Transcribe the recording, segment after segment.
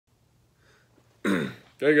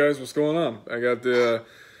Hey guys, what's going on? I got the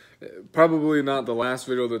probably not the last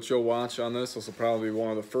video that you'll watch on this. This will probably be one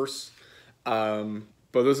of the first.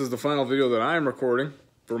 But this is the final video that I am recording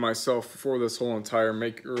for myself for this whole entire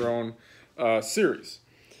make your own series.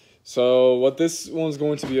 So what this one's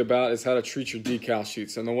going to be about is how to treat your decal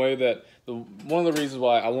sheets, and the way that one of the reasons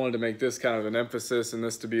why I wanted to make this kind of an emphasis and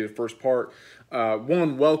this to be the first part.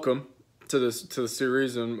 One, welcome to the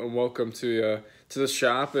series, and welcome to the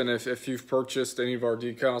shop. And if you've purchased any of our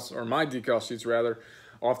decals, or my decal sheets rather,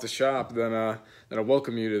 off the shop, then I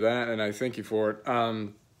welcome you to that, and I thank you for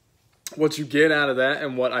it. What you get out of that,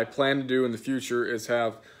 and what I plan to do in the future, is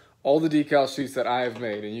have all the decal sheets that I have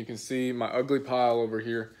made, and you can see my ugly pile over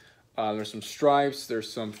here. There's some stripes,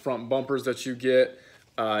 there's some front bumpers that you get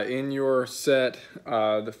in your set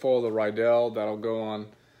that follow the Rydell. That'll go on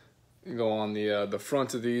the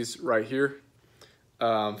front of these right here.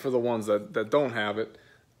 For the ones that don't have it,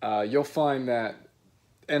 you'll find that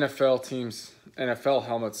NFL teams, NFL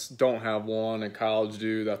helmets don't have one, and college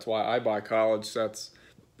do. That's why I buy college sets.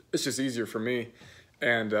 It's just easier for me,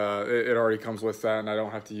 and it already comes with that, and I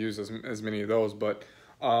don't have to use as many of those. But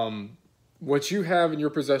what you have in your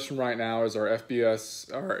possession right now is our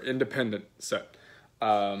FBS, our independent set.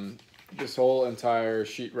 This whole entire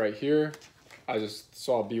sheet right here, I just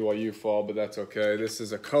saw BYU fall, but that's okay. This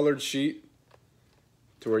is a colored sheet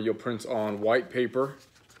to where you'll print on white paper.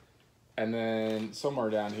 And then somewhere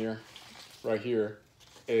down here, right here,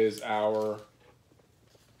 is our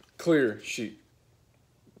clear sheet.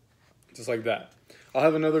 Just like that. I'll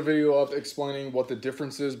have another video up explaining what the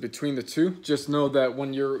difference is between the two. Just know that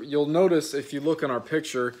when you'll notice, if you look in our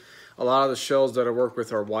picture, a lot of the shells that I work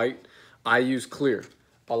with are white. I use clear.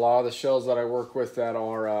 A lot of the shells that I work with that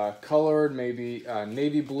are colored, maybe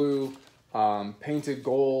navy blue, painted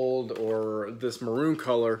gold, or this maroon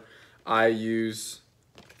color, I use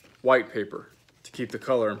white paper to keep the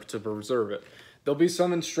color and to preserve it. There'll be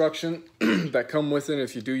some instruction that come with it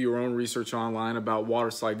if you do your own research online about water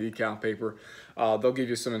slide decal paper. They'll give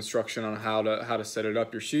you some instruction on how to set it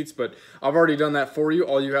up, your sheets, but I've already done that for you.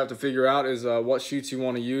 All you have to figure out is what sheets you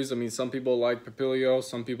want to use. I mean, some people like Papilio,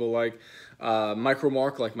 some people like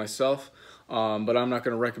Micromark, like myself, but I'm not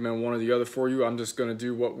going to recommend one or the other for you. I'm just going to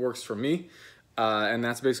do what works for me, and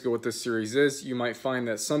that's basically what this series is. You might find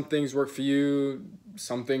that some things work for you,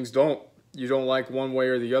 some things don't. You don't like one way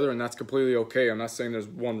or the other, and that's completely okay. I'm not saying there's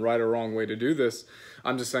one right or wrong way to do this.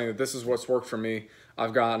 I'm just saying that this is what's worked for me.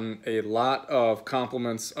 I've gotten a lot of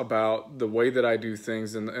compliments about the way that I do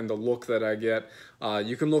things and the look that I get.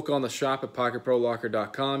 You can look on the shop at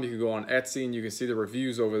pocketprolocker.com. You can go on Etsy and you can see the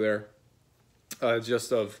reviews over there,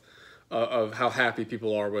 just of how happy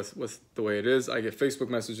people are with the way it is. I get Facebook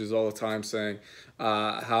messages all the time saying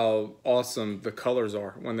how awesome the colors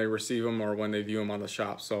are when they receive them or when they view them on the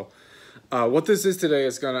shop. So what this is today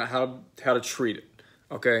is how to treat it.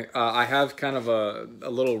 Okay, I have kind of a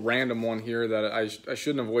little random one here that I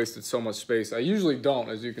shouldn't have wasted so much space. I usually don't,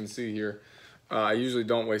 as you can see here. I usually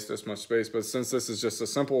don't waste this much space, but since this is just a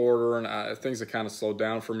simple order and things have kind of slowed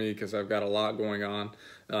down for me because I've got a lot going on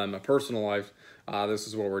in my personal life, this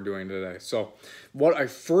is what we're doing today. So what I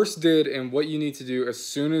first did, and what you need to do as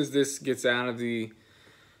soon as this gets out of the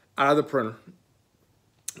printer,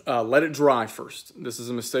 let it dry first. This is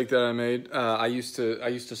a mistake that I made. I used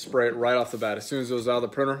to spray it right off the bat. As soon as it was out of the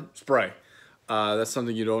printer, spray. That's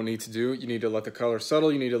something you don't need to do. You need to let the color settle.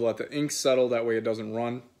 You need to let the ink settle. That way it doesn't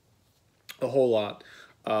run a whole lot.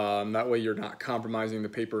 That way you're not compromising the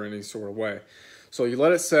paper in any sort of way. So you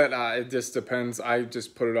let it set. It just depends. I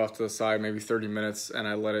just put it off to the side, maybe 30 minutes, and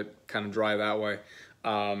I let it kind of dry that way.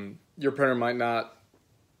 Your printer might not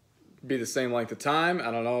be the same length of time. I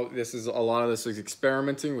don't know. A lot of this is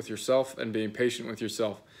experimenting with yourself and being patient with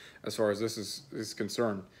yourself as far as this is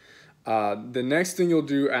concerned. The next thing you'll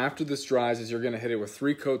do after this dries is you're going to hit it with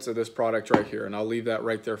 3 coats of this product right here, and I'll leave that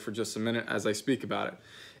right there for just a minute as I speak about it.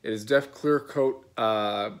 It is Def Clear Coat,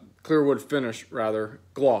 Clear Wood Finish rather,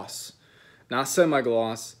 gloss, not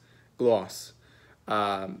semi-gloss, gloss,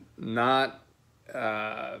 not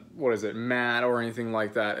what is it, matte or anything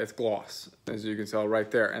like that. It's gloss, as you can tell right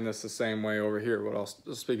there, and it's the same way over here, what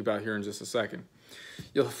I'll speak about here in just a second.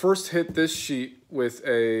 You'll first hit this sheet with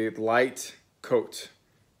a light coat,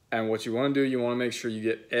 and what you want to do, you want to make sure you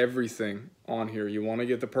get everything on here. You want to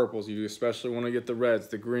get the purples, you especially want to get the reds,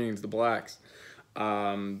 the greens, the blacks.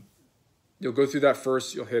 You'll go through that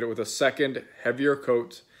first, you'll hit it with a second heavier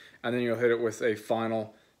coat, and then you'll hit it with a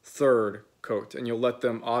final third coat, and you'll let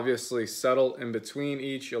them obviously settle in between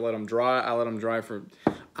each. You'll let them dry. I let them dry for,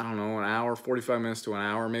 I don't know, an hour, 45 minutes to an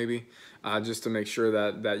hour maybe, just to make sure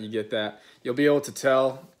that you get that. You'll be able to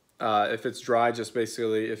tell If it's dry, just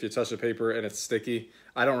basically if you touch the paper and it's sticky,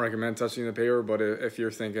 I don't recommend touching the paper, but if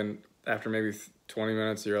you're thinking after maybe 20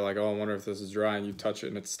 minutes, you're like, oh, I wonder if this is dry, and you touch it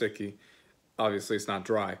and it's sticky, obviously it's not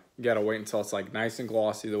dry. You gotta wait until it's like nice and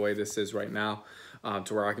glossy the way this is right now,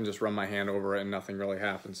 to where I can just run my hand over it and nothing really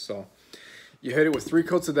happens. So you hit it with 3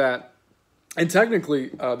 coats of that, and technically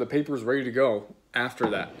the paper is ready to go after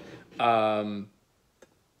that.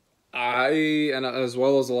 And as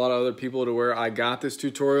well as a lot of other people to where I got this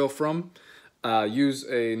tutorial from, use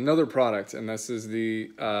another product, and this is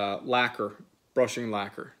the lacquer, brushing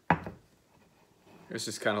lacquer. It's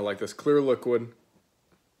just kind of like this clear liquid,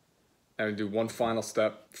 and do one final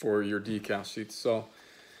step for your decal sheets. So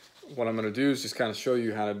what I'm going to do is just kind of show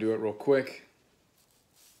you how to do it real quick.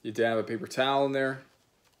 You dab a paper towel in there,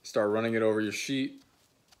 start running it over your sheet.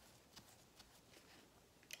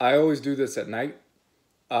 I always do this at night,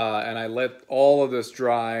 and I let all of this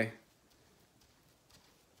dry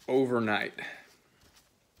overnight.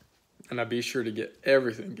 And I be sure to get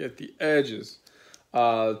everything, get the edges.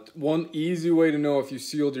 One easy way to know if you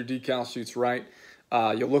sealed your decal sheets right,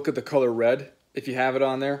 you'll look at the color red. If you have it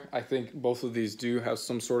on there, I think both of these do have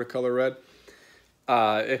some sort of color red.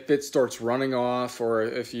 If it starts running off, or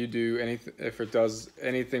if you do anything, if it does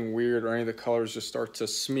anything weird, or any of the colors just start to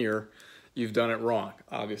smear, you've done it wrong,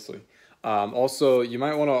 obviously. Also, you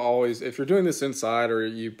might want to always, if you're doing this inside or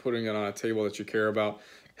you putting it on a table that you care about,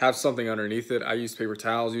 have something underneath it. I use paper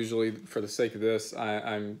towels usually for the sake of this.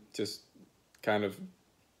 I'm just kind of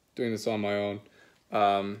doing this on my own,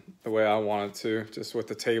 the way I want it to, just with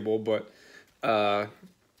the table. But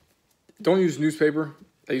don't use newspaper.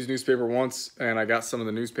 I used newspaper once, and I got some of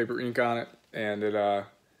the newspaper ink on it, and it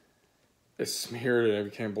smeared and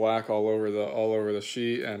it became black all over the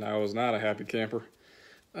sheet, and I was not a happy camper.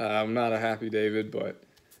 I'm not a happy David, but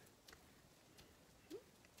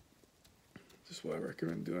just what I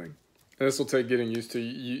recommend doing. And this will take getting used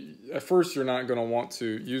to. At first, you're not going to want to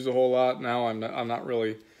use a whole lot. Now, I'm not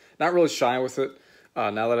really shy with it.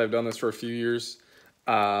 Now that I've done this for a few years,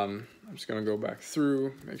 I'm just going to go back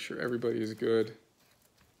through, make sure everybody is good.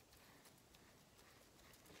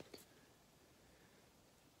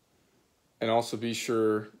 And also be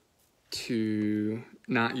sure to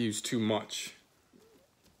not use too much.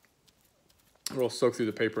 It'll soak through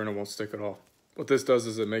the paper and it won't stick at all. What this does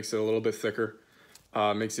is it makes it a little bit thicker,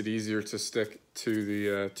 makes it easier to stick to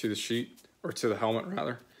the sheet, or to the helmet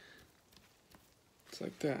rather. It's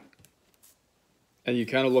like that. And you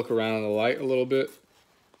kind of look around in the light a little bit.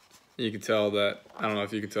 You can tell that, I don't know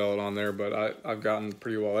if you can tell it on there, but I've gotten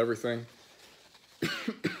pretty well everything.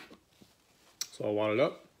 So I'll wad it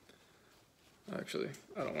up. Actually,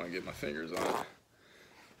 I don't want to get my fingers on it.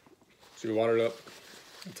 So you water it up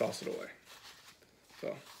and toss it away.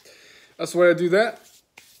 So that's the way I do that.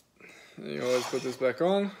 And you always put this back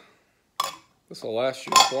on. This will last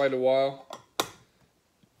you quite a while.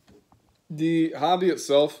 The hobby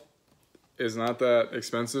itself is not that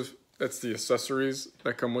expensive. It's the accessories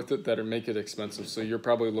that come with it that make it expensive. So you're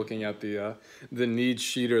probably looking at the need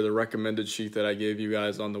sheet, or the recommended sheet that I gave you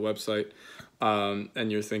guys on the website,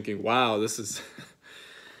 and you're thinking, wow, this is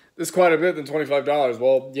this is quite a bit than $25.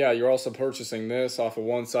 Well, yeah, you're also purchasing this off of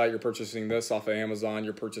one site. You're purchasing this off of Amazon.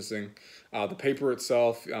 You're purchasing the paper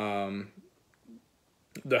itself, the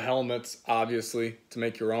helmets, obviously, to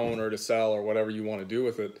make your own or to sell or whatever you want to do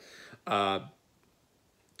with it.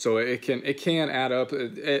 So it can add up.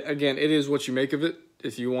 Again, it is what you make of it.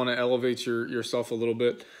 If you want to elevate yourself a little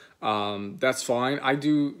bit, that's fine. I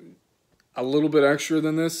do a little bit extra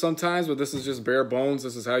than this sometimes, but this is just bare bones.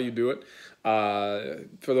 This is how you do it.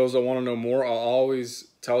 For those that want to know more, I'll always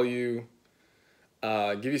tell you,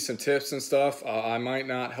 give you some tips and stuff. I might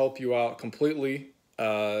not help you out completely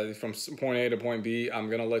from point A to point B. I'm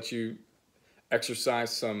gonna let you exercise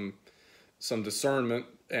some discernment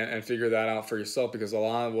and figure that out for yourself, because a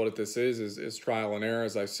lot of what this is trial and error.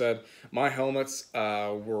 As I said, my helmets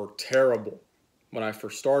were terrible when I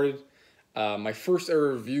first started. My first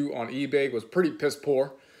ever review on eBay was pretty piss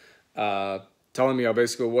poor, telling me I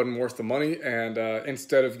basically wasn't worth the money. And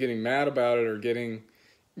instead of getting mad about it or getting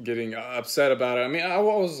upset about it, I mean, I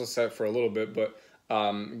was upset for a little bit, but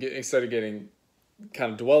instead of getting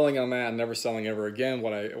kind of dwelling on that and never selling ever again,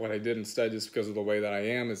 what I did instead, just because of the way that I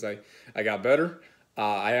am, is I got better.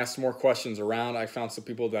 I asked more questions around. I found some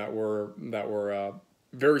people that were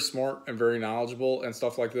very smart and very knowledgeable and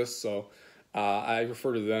stuff like this. So I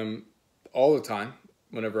refer to them all the time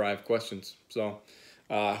whenever I have questions. So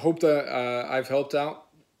I hope that I've helped out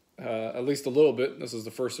at least a little bit. This is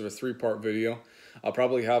the first of a 3-part video. I'll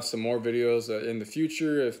probably have some more videos in the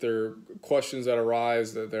future if there are questions that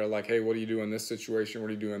arise that they're like, hey, what do you do in this situation? What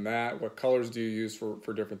do you do in that? What colors do you use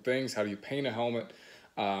for different things? How do you paint a helmet?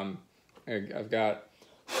 I've got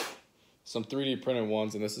some 3D printed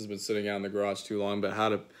ones, and this has been sitting out in the garage too long, but how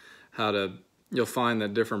to you'll find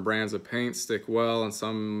that different brands of paint stick well and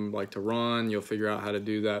some like to run. You'll figure out how to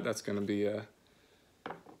do that. That's going to be an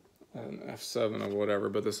F7 or whatever,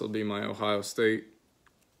 but this will be my Ohio State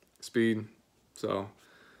speed. So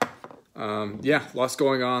yeah, lots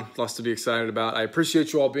going on, lots to be excited about. I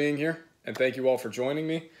appreciate you all being here, and thank you all for joining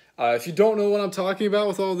me. If you don't know what I'm talking about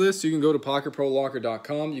with all this, you can go to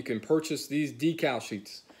pocketprolocker.com. You can purchase these decal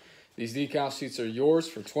sheets. These decal sheets are yours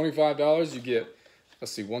for $25. You get,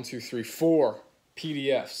 let's see, 1, 2, 3, 4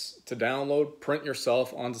 PDFs to download, print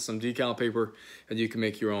yourself onto some decal paper, and you can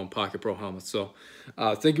make your own Pocket Pro helmets. So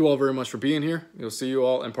thank you all very much for being here. We'll see you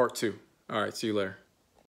all in part 2. All right, see you later.